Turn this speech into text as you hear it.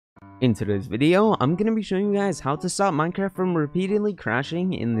In today's video, I'm going to be showing you guys how to stop Minecraft from repeatedly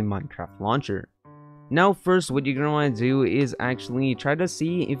crashing in the Minecraft launcher. Now first, what you're going to want to do is actually try to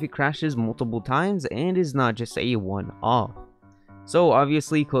see if it crashes multiple times and is not just a one-off. So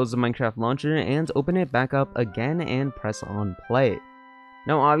obviously close the Minecraft launcher and open it back up again and press on play.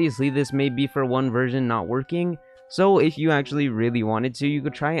 Now obviously this may be for one version not working, so if you actually really wanted to, you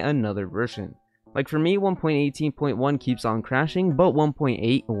could try another version. Like for me, 1.18.1 keeps on crashing, but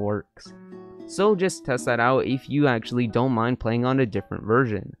 1.8 works. So just test that out if you actually don't mind playing on a different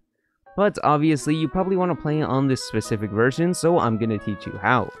version. But obviously you probably want to play on this specific version, so I'm going to teach you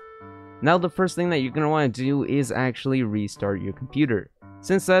how. Now the first thing that you're going to want to do is actually restart your computer,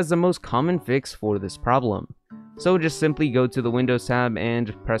 since that's the most common fix for this problem. So just simply go to the Windows tab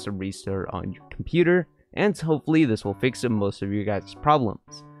and press a restart on your computer, and hopefully this will fix most of your guys'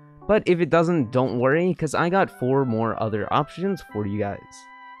 problems. But if it doesn't, don't worry, because I got 4 more other options for you guys.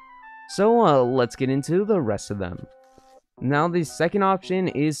 So let's get into the rest of them. Now the second option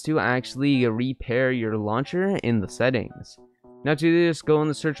is to actually repair your launcher in the settings. Now to do this, go in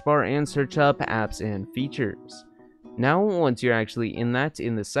the search bar and search up apps and features. Now once you're actually in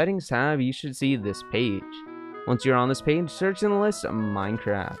the settings tab, you should see this page. Once you're on this page, search in the list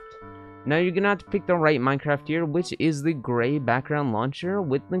Minecraft. Now you're gonna have to pick the right Minecraft here, which is the gray background launcher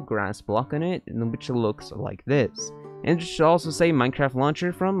with the grass block on it, which looks like this. And it should also say Minecraft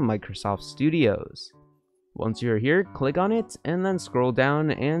launcher from Microsoft Studios. Once you're here, click on it and then scroll down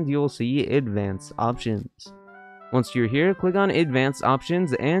and you'll see advanced options. Once you're here, click on advanced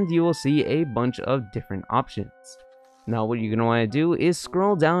options and you will see a bunch of different options. Now what you're gonna want to do is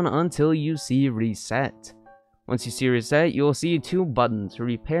scroll down until you see reset. Once you see reset, you will see 2 buttons,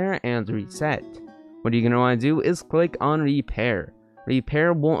 repair and reset. What you're going to want to do is click on repair.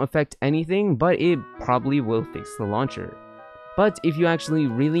 Repair won't affect anything, but it probably will fix the launcher. But if you actually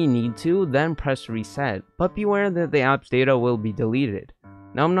really need to, then press reset, but beware that the app's data will be deleted.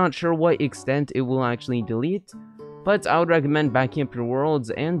 Now I'm not sure what extent it will actually delete, but I would recommend backing up your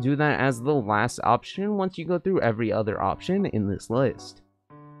worlds and do that as the last option once you go through every other option in this list.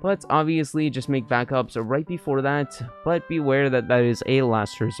 But obviously just make backups right before that, but beware that that is a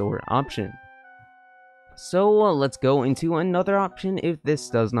last resort option. So let's go into another option if this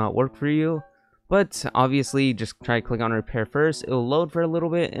does not work for you. But obviously just try to click on repair first, it'll load for a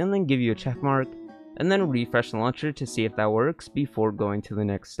little bit and then give you a check mark, and then refresh the launcher to see if that works before going to the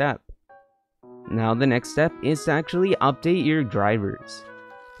next step. Now the next step is to actually update your drivers.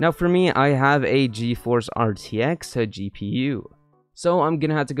 Now for me, I have a GeForce RTX GPU. So I'm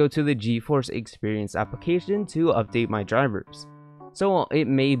gonna have to go to the GeForce Experience application to update my drivers. So it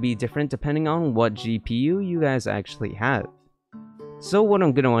may be different depending on what GPU you guys actually have. So what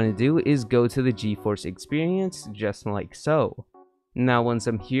I'm gonna want to do is go to the GeForce Experience just like so. Now once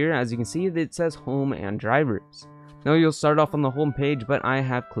I'm here, as you can see, it says home and drivers. Now you'll start off on the home page, but I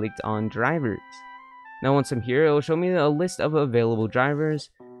have clicked on drivers. Now once I'm here, it will show me a list of available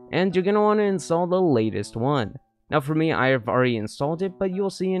drivers, and you're gonna want to install the latest one. Now for me, I have already installed it, but you'll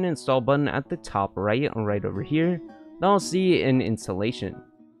see an install button at the top right over here. Then I'll see an installation.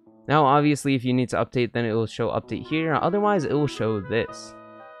 Now obviously if you need to update, then it will show update here, otherwise it will show this.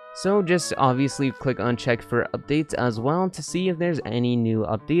 So just obviously click on check for updates as well to see if there's any new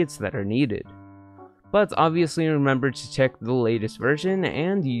updates that are needed. But obviously remember to check the latest version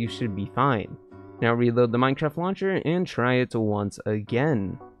and you should be fine. Now reload the Minecraft launcher and try it once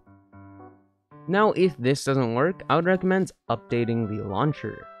again. Now if this doesn't work, I would recommend updating the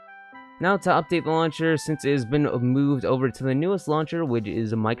launcher. Now to update the launcher, since it has been moved over to the newest launcher, which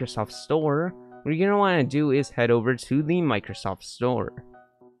is a Microsoft Store, what you're going to want to do is head over to the Microsoft Store.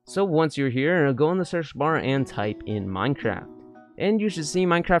 So once you're here, go in the search bar and type in Minecraft. And you should see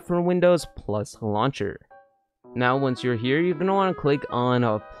Minecraft for Windows plus launcher. Now once you're here, you're going to want to click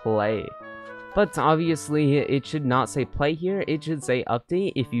on play. But obviously it should not say play here, it should say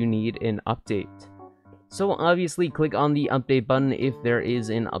update if you need an update. So obviously click on the update button if there is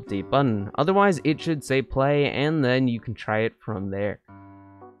an update button, otherwise it should say play and then you can try it from there.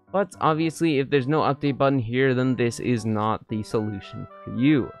 But obviously if there's no update button here, then this is not the solution for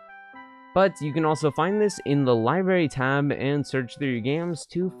you. But you can also find this in the library tab and search through your games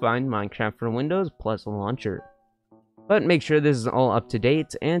to find Minecraft for Windows plus launcher. But make sure this is all up to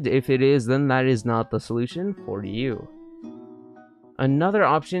date, and if it is, then that is not the solution for you. Another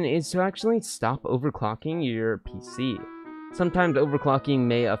option is to actually stop overclocking your PC. Sometimes overclocking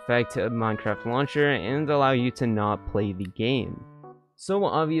may affect Minecraft launcher and allow you to not play the game. So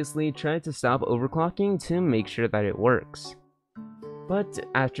obviously try to stop overclocking to make sure that it works. But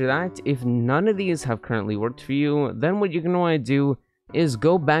after that, if none of these have currently worked for you, then what you're going to want to do is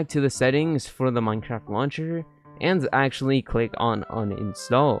go back to the settings for the Minecraft launcher and actually click on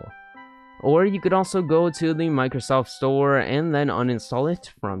uninstall. Or you could also go to the Microsoft Store and then uninstall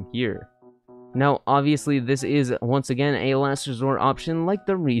it from here. Now obviously this is once again a last resort option like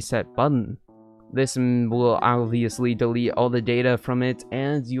the reset button. This will obviously delete all the data from it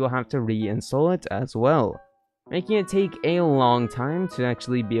and you will have to reinstall it as well, making it take a long time to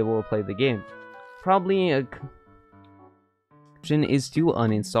actually be able to play the game. Probably a option is to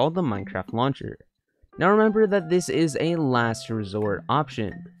uninstall the Minecraft launcher. Now remember that this is a last resort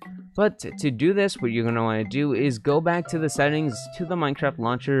option. But to do this, what you're going to want to do is go back to the settings to the Minecraft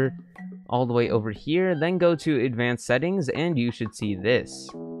launcher all the way over here, then go to advanced settings and you should see this.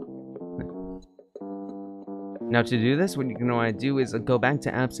 Now to do this, what you're going to want to do is go back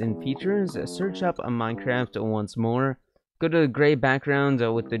to apps and features, search up Minecraft once more, go to the gray background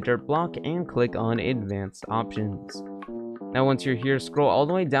with the dirt block and click on advanced options. Now once you're here, scroll all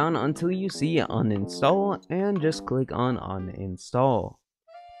the way down until you see uninstall and just click on uninstall.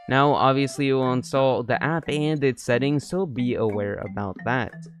 Now obviously it will install the app and its settings, so be aware about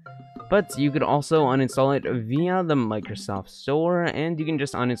that. But you could also uninstall it via the Microsoft Store and you can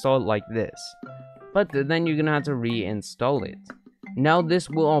just uninstall it like this. But then you're gonna have to reinstall it. Now this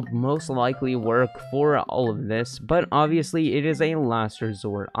will most likely work for all of this, but obviously it is a last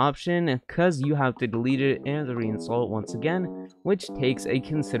resort option because you have to delete it and reinstall it once again, which takes a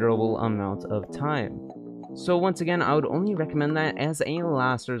considerable amount of time. So once again, I would only recommend that as a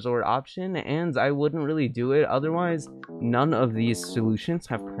last resort option, and I wouldn't really do it otherwise. None of these solutions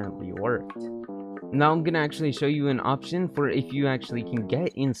have currently worked. Now I'm gonna actually show you an option for if you actually can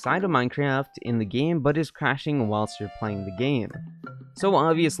get inside of Minecraft in the game but is crashing whilst you're playing the game. So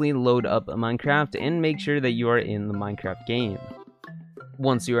obviously load up Minecraft and make sure that you are in the Minecraft game.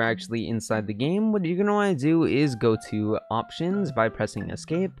 Once you are actually inside the game, what you're going to want to do is go to options by pressing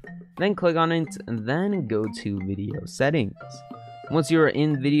escape, then click on it, and then go to video settings. Once you are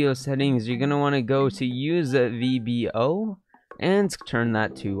in video settings, you're going to want to go to use VBO and turn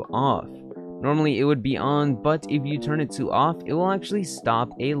that to off. Normally it would be on, but if you turn it to off, it will actually stop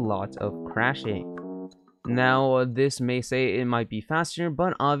a lot of crashing. Now this may say it might be faster,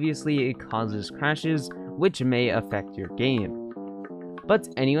 but obviously it causes crashes which may affect your game. But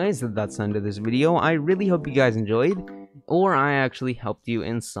anyways, that's the end of this video. I really hope you guys enjoyed, or I actually helped you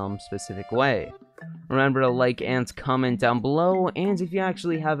in some specific way. Remember to like and comment down below, and if you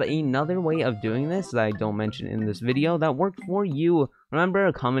actually have another way of doing this that I don't mention in this video that worked for you, remember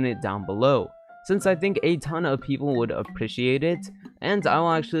to comment it down below, since I think a ton of people would appreciate it, and I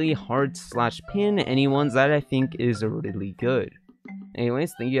will actually heart/pin any ones that I think is really good.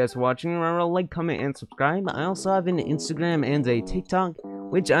 Anyways, thank you guys for watching. Remember to like, comment, and subscribe. I also have an Instagram and a TikTok,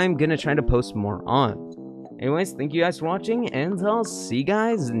 which I'm gonna try to post more on. Anyways, thank you guys for watching, and I'll see you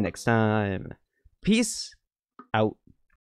guys next time. Peace out.